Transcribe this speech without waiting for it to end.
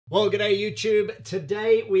Well, g'day YouTube.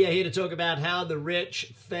 Today we are here to talk about how the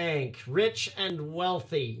rich think. Rich and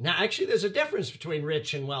wealthy. Now, actually, there's a difference between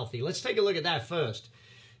rich and wealthy. Let's take a look at that first.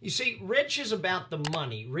 You see, rich is about the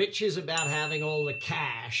money. Rich is about having all the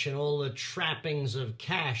cash and all the trappings of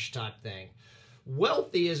cash type thing.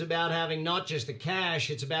 Wealthy is about having not just the cash,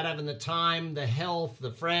 it's about having the time, the health,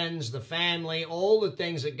 the friends, the family, all the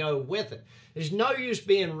things that go with it. There's no use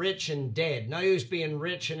being rich and dead. No use being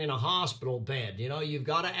rich and in a hospital bed. You know, you've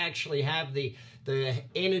got to actually have the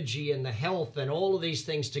energy and the health and all of these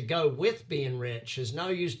things to go with being rich. There's no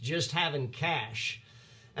use just having cash.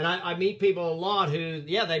 And I meet people a lot who,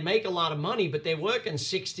 yeah, they make a lot of money, but they're working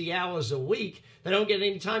 60 hours a week. They don't get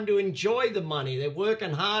any time to enjoy the money. They're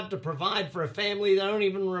working hard to provide for a family they don't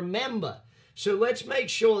even remember. So let's make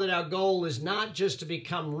sure that our goal is not just to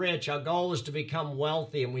become rich. Our goal is to become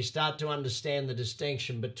wealthy, and we start to understand the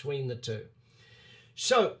distinction between the two.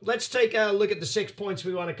 So let's take a look at the 6 points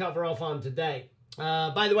we want to cover off on today.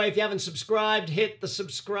 By the way, if you haven't subscribed, hit the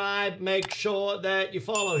subscribe. Make sure that you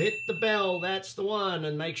follow. Hit the bell. That's the one.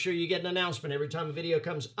 And make sure you get an announcement every time a video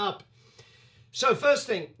comes up. So first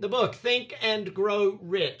thing, the book, Think and Grow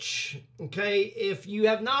Rich. Okay, if you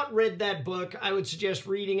have not read that book, I would suggest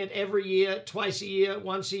reading it every year, twice a year,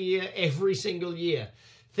 once a year, every single year.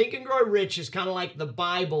 Think and Grow Rich is kind of like the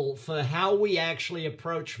Bible for how we actually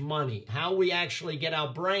approach money, how we actually get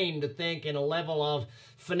our brain to think in a level of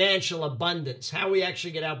financial abundance, how we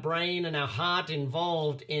actually get our brain and our heart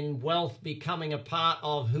involved in wealth becoming a part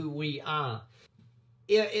of who we are.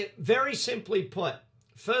 Very simply put,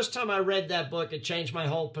 first time I read that book, it changed my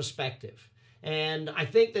whole perspective. And I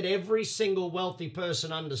think that every single wealthy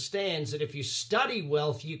person understands that if you study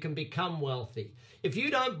wealth, you can become wealthy. If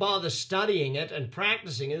you don't bother studying it and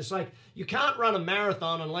practicing it, it's like you can't run a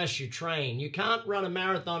marathon unless you train. You can't run a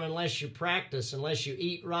marathon unless you practice, unless you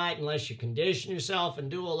eat right, unless you condition yourself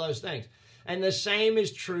and do all those things. And the same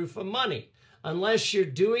is true for money. Unless you're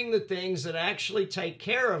doing the things that actually take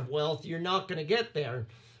care of wealth, you're not going to get there.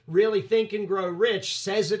 Really, Think and Grow Rich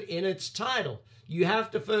says it in its title. You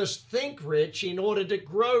have to first think rich in order to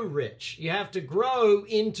grow rich. You have to grow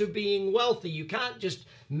into being wealthy. You can't just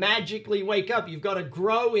magically wake up. You've got to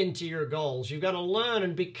grow into your goals. You've got to learn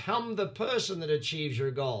and become the person that achieves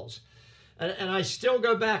your goals. And I still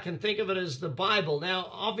go back and think of it as the Bible. Now,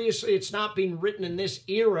 obviously, it's not been written in this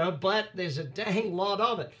era, but there's a dang lot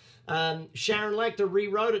of it. Sharon Lecter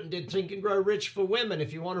rewrote it and did Think and Grow Rich for Women,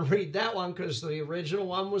 if you want to read that one, because the original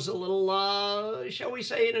one was a little, shall we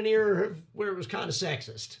say, in an era where it was kind of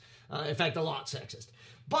sexist. In fact, a lot sexist.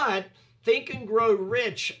 But Think and Grow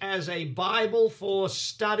Rich as a Bible for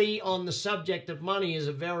study on the subject of money is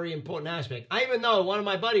a very important aspect. I even know one of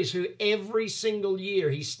my buddies who every single year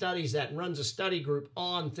he studies that and runs a study group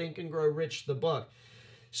on Think and Grow Rich, the book.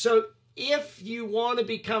 So if you want to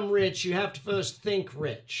become rich, you have to first think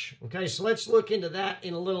rich. Okay, so let's look into that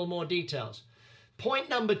in a little more details. Point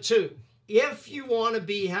number 2, if you want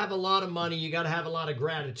to have a lot of money, you got to have a lot of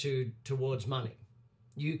gratitude towards money.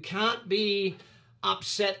 You can't be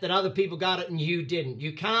upset that other people got it and you didn't.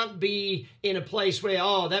 You can't be in a place where,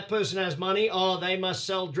 oh, that person has money, oh, they must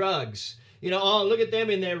sell drugs. You know, oh, look at them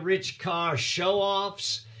in their rich car,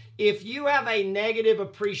 show-offs. If you have a negative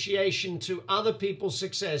appreciation to other people's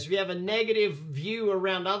success, if you have a negative view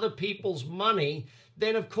around other people's money,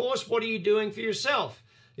 then of course, what are you doing for yourself?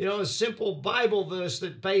 You know, a simple Bible verse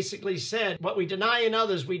that basically said, what we deny in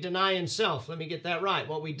others, we deny in self. Let me get that right.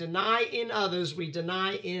 What we deny in others, we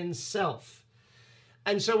deny in self.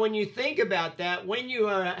 And so when you think about that, when you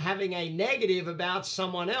are having a negative about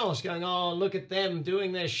someone else, going, oh, look at them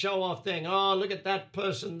doing their show-off thing. Oh, look at that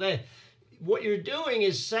person there. What you're doing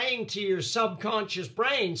is saying to your subconscious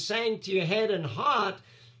brain, saying to your head and heart,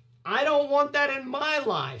 I don't want that in my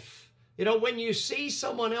life. You know, when you see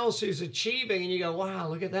someone else who's achieving and you go, wow,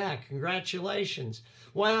 look at that, congratulations.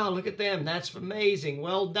 Wow, look at them, that's amazing,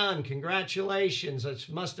 well done, congratulations. It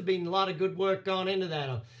must have been a lot of good work gone into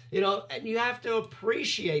that. You know, and you have to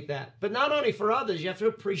appreciate that. But not only for others, you have to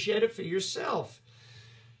appreciate it for yourself.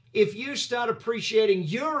 If you start appreciating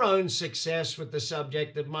your own success with the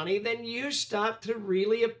subject of money, then you start to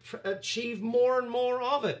really achieve more and more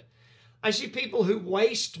of it. I see people who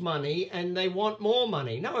waste money and they want more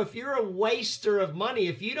money. No, if you're a waster of money,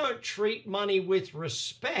 if you don't treat money with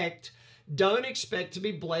respect, don't expect to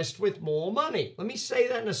be blessed with more money. Let me say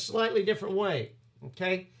that in a slightly different way,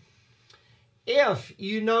 okay? If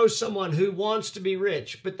you know someone who wants to be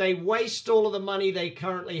rich, but they waste all of the money they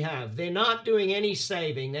currently have, they're not doing any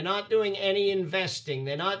saving, they're not doing any investing,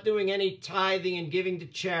 they're not doing any tithing and giving to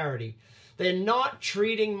charity, they're not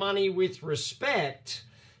treating money with respect,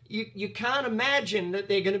 you can't imagine that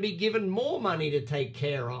they're going to be given more money to take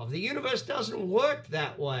care of. The universe doesn't work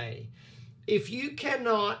that way. If you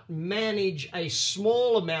cannot manage a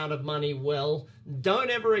small amount of money well, don't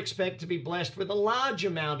ever expect to be blessed with a large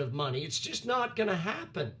amount of money. It's just not going to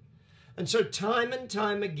happen. And so time and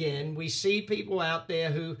time again, we see people out there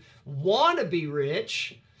who want to be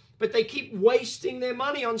rich, but they keep wasting their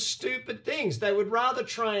money on stupid things. They would rather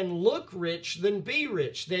try and look rich than be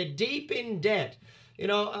rich. They're deep in debt. You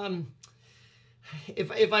know,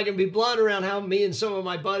 if I can be blunt around how me and some of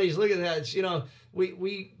my buddies look at that, it's, you know,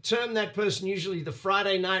 we term that person usually the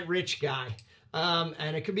Friday night rich guy.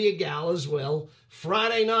 And it could be a gal as well.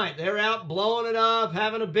 Friday night, they're out blowing it up,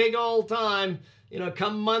 having a big old time. You know,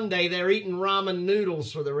 come Monday, they're eating ramen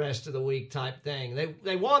noodles for the rest of the week type thing.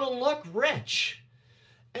 They want to look rich.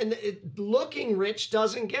 And looking rich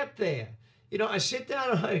doesn't get there. You know, I sit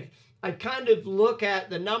down and I kind of look at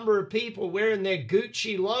the number of people wearing their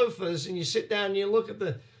Gucci loafers, and you sit down and you look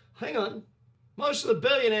at hang on, most of the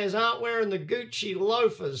billionaires aren't wearing the Gucci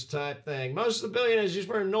loafers type thing. Most of the billionaires just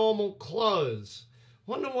wear normal clothes.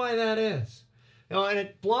 Wonder why that is. You know, and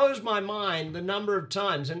it blows my mind the number of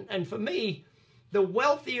times. And for me, the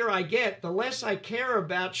wealthier I get, the less I care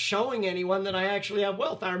about showing anyone that I actually have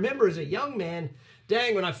wealth. I remember as a young man,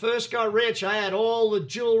 dang, when I first got rich, I had all the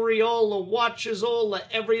jewelry, all the watches, all the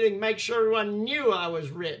everything, make sure everyone knew I was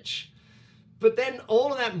rich. But then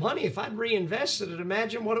all of that money, if I'd reinvested it,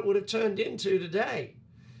 imagine what it would have turned into today.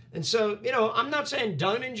 And so, you know, I'm not saying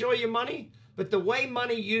don't enjoy your money, but the way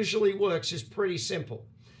money usually works is pretty simple.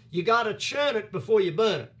 You got to churn it before you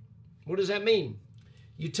burn it. What does that mean?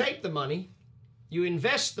 You take the money, you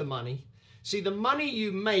invest the money. See, the money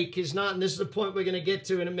you make is not, and this is the point we're going to get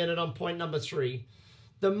to in a minute on point number 3.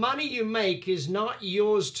 The money you make is not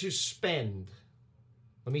yours to spend.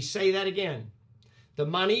 Let me say that again. The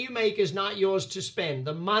money you make is not yours to spend.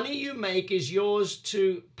 The money you make is yours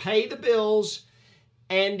to pay the bills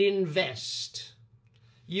and invest.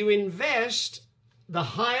 You invest, the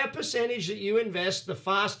higher percentage that you invest, the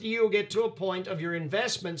faster you'll get to a point of your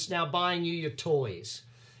investments now buying you your toys.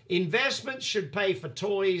 Investments should pay for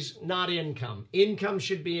toys, not income. Income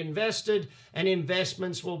should be invested, and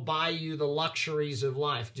investments will buy you the luxuries of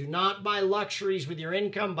life. Do not buy luxuries with your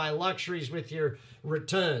income, buy luxuries with your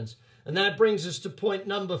returns. And that brings us to point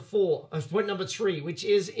number 3, which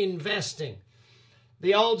is investing.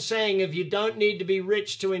 The old saying of you don't need to be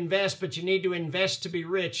rich to invest, but you need to invest to be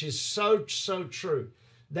rich is so, so true.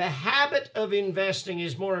 The habit of investing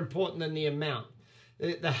is more important than the amount.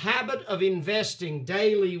 The habit of investing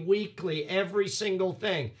daily, weekly, every single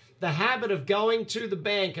thing. The habit of going to the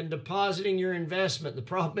bank and depositing your investment. The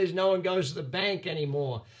problem is no one goes to the bank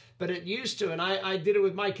anymore. But it used to, and I did it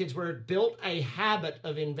with my kids, where it built a habit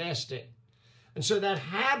of investing. And so that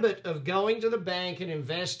habit of going to the bank and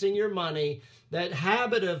investing your money, that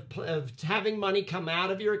habit of having money come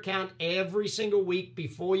out of your account every single week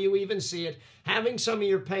before you even see it, having some of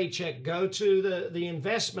your paycheck go to the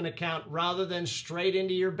investment account rather than straight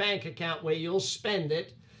into your bank account where you'll spend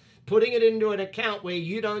it, putting it into an account where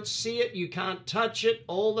you don't see it, you can't touch it,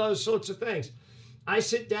 all those sorts of things. I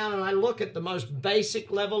sit down and I look at the most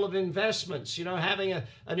basic level of investments, you know, having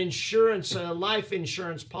an insurance, a life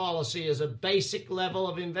insurance policy is a basic level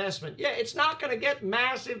of investment. Yeah, it's not going to get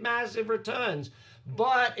massive, massive returns,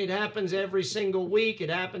 but it happens every single week.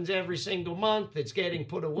 It happens every single month. It's getting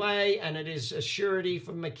put away, and it is a surety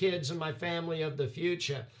for my kids and my family of the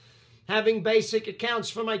future. Having basic accounts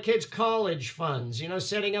for my kids' college funds, you know,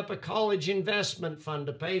 setting up a college investment fund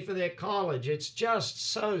to pay for their college. It's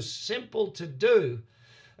just so simple to do.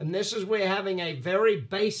 And this is where having a very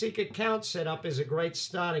basic account set up is a great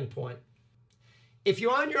starting point. If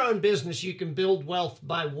you own your own business, you can build wealth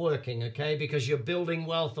by working, okay, because you're building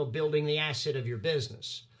wealth or building the asset of your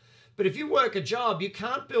business. But if you work a job, you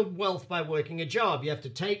can't build wealth by working a job. You have to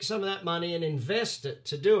take some of that money and invest it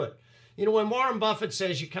to do it. You know, when Warren Buffett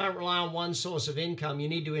says you can't rely on one source of income, you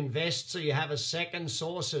need to invest so you have a second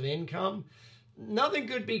source of income, nothing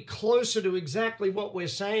could be closer to exactly what we're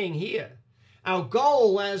saying here. Our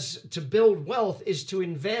goal as to build wealth is to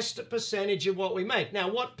invest a percentage of what we make.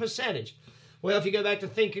 Now, what percentage? Well, if you go back to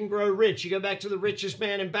Think and Grow Rich, you go back to The Richest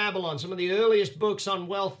Man in Babylon, some of the earliest books on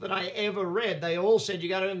wealth that I ever read, they all said you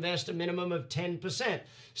got to invest a minimum of 10%.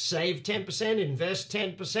 Save 10%, invest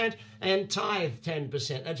 10%, and tithe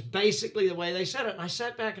 10%. That's basically the way they said it. And I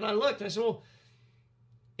sat back and I looked and I said, well,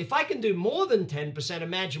 if I can do more than 10%,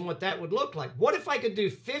 imagine what that would look like. What if I could do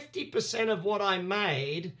 50% of what I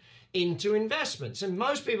made into investments? And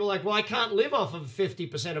most people are like, well, I can't live off of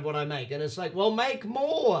 50% of what I make. And it's like, well, make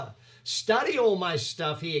more. Study all my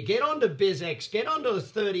stuff here. Get onto BizX. Get onto the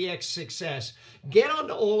 30X Success. Get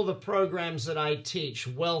onto all the programs that I teach,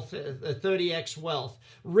 30X Wealth.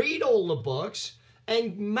 Read all the books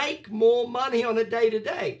and make more money on a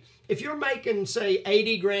day-to-day. If you're making, say,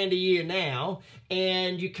 80 grand a year now,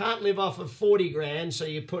 and you can't live off of 40 grand, so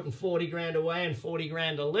you're putting 40 grand away and 40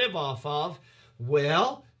 grand to live off of,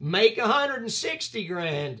 well, make 160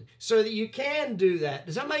 grand so that you can do that.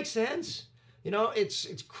 Does that make sense? You know, it's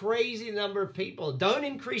crazy number of people. Don't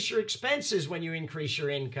increase your expenses when you increase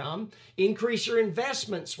your income. Increase your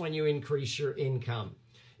investments when you increase your income.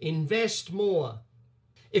 Invest more.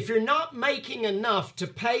 If you're not making enough to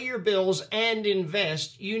pay your bills and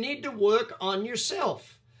invest, you need to work on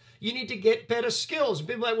yourself. You need to get better skills.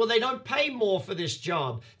 People are like, well, they don't pay more for this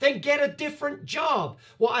job. Then get a different job.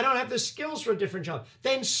 Well, I don't have the skills for a different job.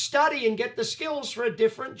 Then study and get the skills for a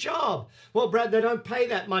different job. Well, Brad, they don't pay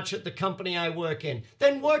that much at the company I work in.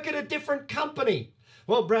 Then work at a different company.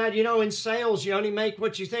 Well, Brad, you know, in sales, you only make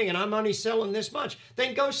what you think, and I'm only selling this much.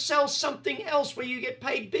 Then go sell something else where you get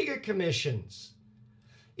paid bigger commissions.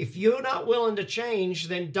 If you're not willing to change,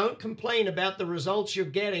 then don't complain about the results you're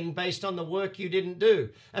getting based on the work you didn't do.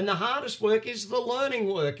 And the hardest work is the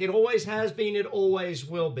learning work. It always has been, it always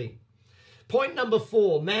will be. Point number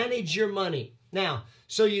 4, manage your money. Now,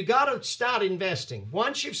 so you got to start investing.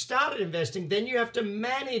 Once you've started investing, then you have to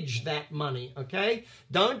manage that money, okay?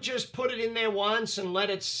 Don't just put it in there once and let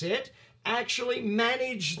it sit. Actually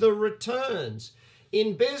manage the returns.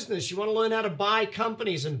 In business, you want to learn how to buy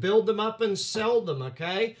companies and build them up and sell them,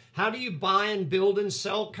 okay? How do you buy and build and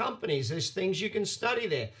sell companies? There's things you can study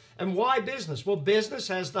there. And why business? Well, business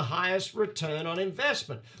has the highest return on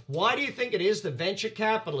investment. Why do you think it is the venture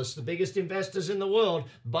capitalists, the biggest investors in the world,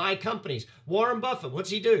 buy companies? Warren Buffett,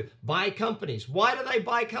 what's he do? Buy companies. Why do they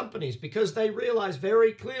buy companies? Because they realize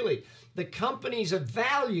very clearly the company's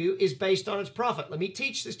value is based on its profit. Let me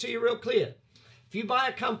teach this to you real clear. If you buy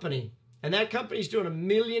a company, and that company's doing $1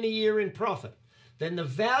 million a year in profit, then the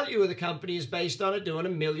value of the company is based on it doing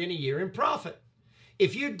 $1 million a year in profit.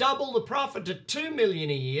 If you double the profit to $2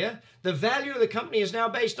 million a year, the value of the company is now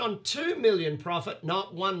based on $2 million profit,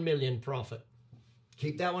 not $1 million profit.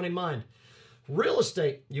 Keep that one in mind. Real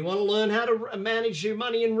estate. You want to learn how to manage your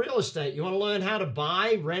money in real estate. You want to learn how to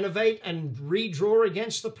buy, renovate, and redraw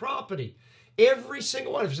against the property. Every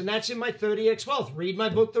single one of us, and that's in my 30X Wealth. Read my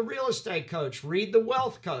book, The Real Estate Coach. Read The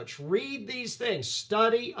Wealth Coach. Read these things.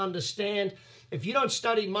 Study, understand. If you don't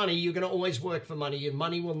study money, you're going to always work for money. Your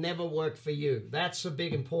money will never work for you. That's a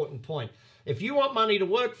big, important point. If you want money to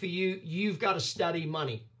work for you, you've got to study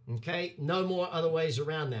money, okay? No more other ways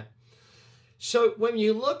around that. So when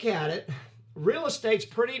you look at it, real estate's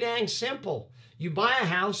pretty dang simple. You buy a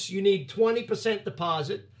house, you need 20%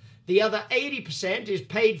 deposit. The other 80% is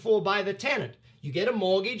paid for by the tenant. You get a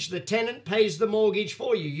mortgage, the tenant pays the mortgage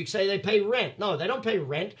for you. You say they pay rent. No, they don't pay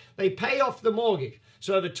rent. They pay off the mortgage.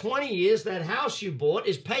 So over 20 years, that house you bought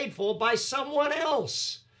is paid for by someone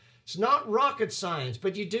else. It's not rocket science,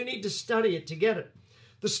 but you do need to study it to get it.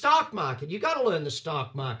 The stock market, you got to learn the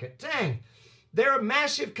stock market. Dang. There are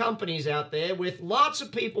massive companies out there with lots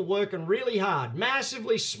of people working really hard,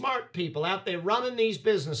 massively smart people out there running these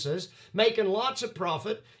businesses, making lots of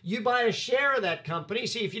profit. You buy a share of that company.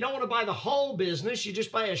 See, if you don't want to buy the whole business, you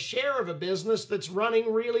just buy a share of a business that's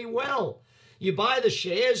running really well. You buy the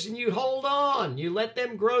shares and you hold on. You let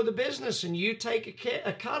them grow the business and you take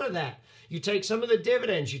a cut of that. You take some of the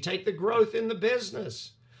dividends. You take the growth in the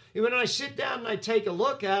business. And when I sit down and I take a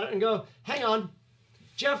look at it and go, hang on,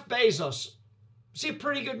 Jeff Bezos, is he a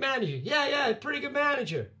pretty good manager? Yeah, pretty good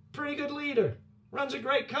manager. Pretty good leader. Runs a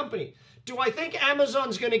great company. Do I think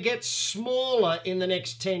Amazon's going to get smaller in the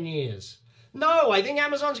next 10 years? No, I think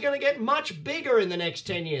Amazon's going to get much bigger in the next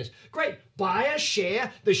 10 years. Great. Buy a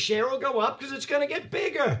share. The share will go up because it's going to get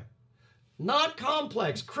bigger. Not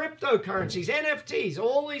complex. Cryptocurrencies, NFTs,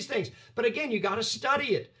 all these things. But again, you got to study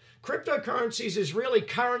it. Cryptocurrencies is really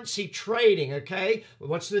currency trading, okay?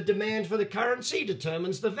 What's the demand for the currency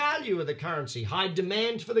determines the value of the currency. High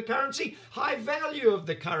demand for the currency, high value of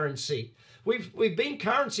the currency. We've been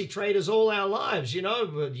currency traders all our lives, you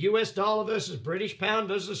know, US dollar versus British pound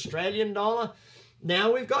versus Australian dollar.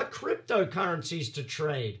 Now we've got cryptocurrencies to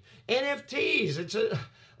trade. NFTs,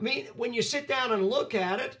 when you sit down and look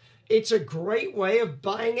at it, it's a great way of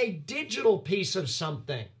buying a digital piece of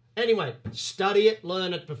something. Anyway, study it,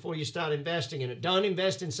 learn it before you start investing in it. Don't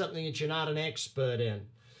invest in something that you're not an expert in.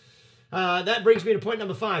 That brings me to point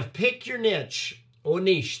number 5. Pick your niche or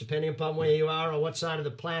niche, depending upon where you are or what side of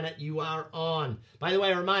the planet you are on. By the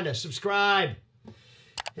way, a reminder, subscribe.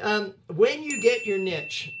 When you get your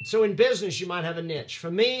niche, so in business, you might have a niche. For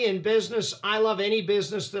me, in business, I love any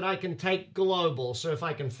business that I can take global. So if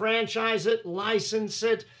I can franchise it, license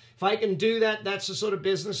it, if I can do that, that's the sort of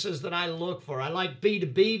businesses that I look for. I like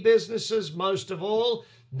B2B businesses most of all.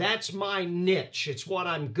 That's my niche. It's what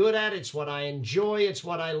I'm good at. It's what I enjoy. It's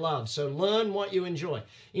what I love. So learn what you enjoy.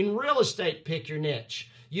 In real estate, pick your niche.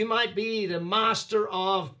 You might be the master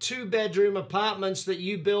of 2-bedroom apartments that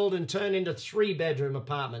you build and turn into 3-bedroom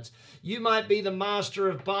apartments. You might be the master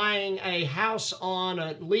of buying a house on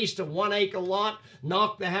at least a 1-acre lot,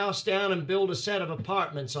 knock the house down and build a set of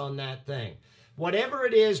apartments on that thing. Whatever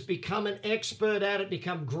it is, become an expert at it,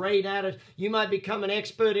 become great at it. You might become an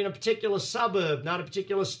expert in a particular suburb, not a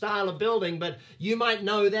particular style of building, but you might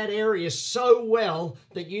know that area so well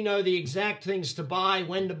that you know the exact things to buy,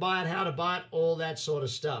 when to buy it, how to buy it, all that sort of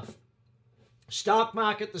stuff. Stock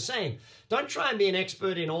market, the same. Don't try and be an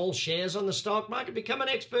expert in all shares on the stock market. Become an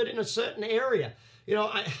expert in a certain area. You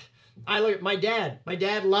know, I look at my dad. My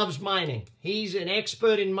dad loves mining. He's an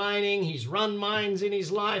expert in mining. He's run mines in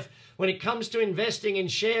his life. When it comes to investing in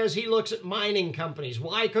shares, he looks at mining companies.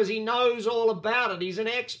 Why? Because he knows all about it. He's an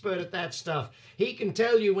expert at that stuff. He can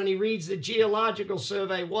tell you when he reads the geological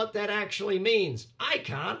survey what that actually means. I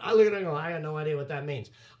can't. I look at it and go, I have no idea what that means.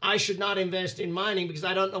 I should not invest in mining because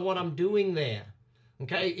I don't know what I'm doing there.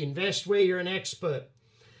 Okay? Invest where you're an expert.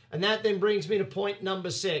 And that then brings me to point number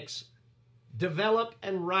 6. Develop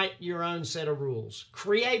and write your own set of rules.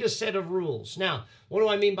 Create a set of rules. Now, what do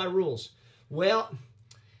I mean by rules? Well,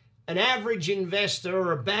 an average investor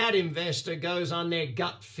or a bad investor goes on their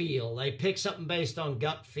gut feel. They pick something based on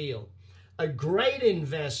gut feel. A great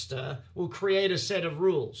investor will create a set of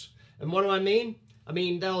rules. And what do I mean? I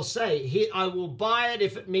mean, they'll say, I will buy it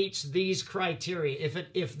if it meets these criteria.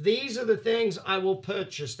 If these are the things, I will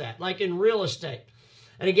purchase that. Like in real estate.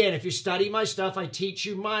 And again, if you study my stuff, I teach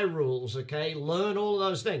you my rules, okay? Learn all of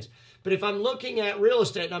those things. But if I'm looking at real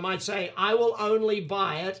estate, I might say, I will only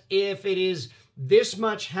buy it if it is this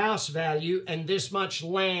much house value and this much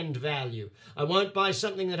land value. I won't buy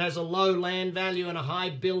something that has a low land value and a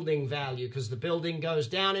high building value because the building goes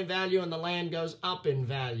down in value and the land goes up in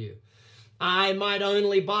value. I might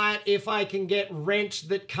only buy it if I can get rent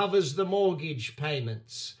that covers the mortgage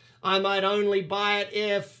payments. I might only buy it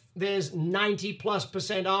if there's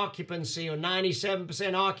 90+% occupancy or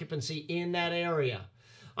 97% occupancy in that area.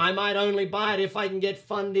 I might only buy it if I can get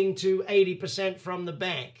funding to 80% from the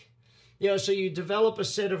bank. You know, so you develop a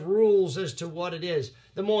set of rules as to what it is.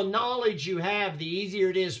 The more knowledge you have, the easier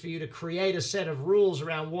it is for you to create a set of rules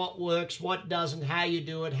around what works, what doesn't, how you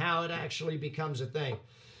do it, how it actually becomes a thing.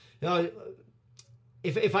 You know,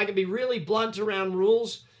 if I can be really blunt around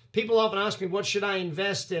rules, people often ask me, what should I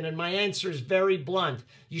invest in? And my answer is very blunt.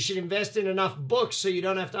 You should invest in enough books so you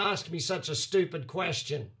don't have to ask me such a stupid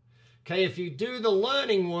question. Okay, if you do the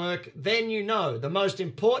learning work, then you know. The most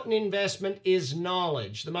important investment is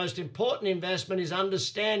knowledge. The most important investment is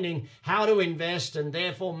understanding how to invest and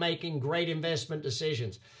therefore making great investment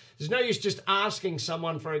decisions. There's no use just asking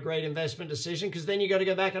someone for a great investment decision because then you got to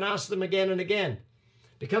go back and ask them again and again.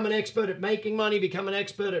 Become an expert at making money, become an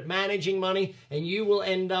expert at managing money, and you will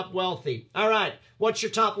end up wealthy. All right, what's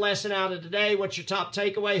your top lesson out of today? What's your top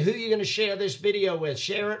takeaway? Who are you going to share this video with?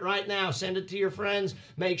 Share it right now. Send it to your friends.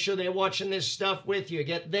 Make sure they're watching this stuff with you.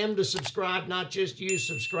 Get them to subscribe, not just you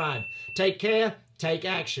subscribe. Take care. Take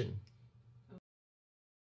action.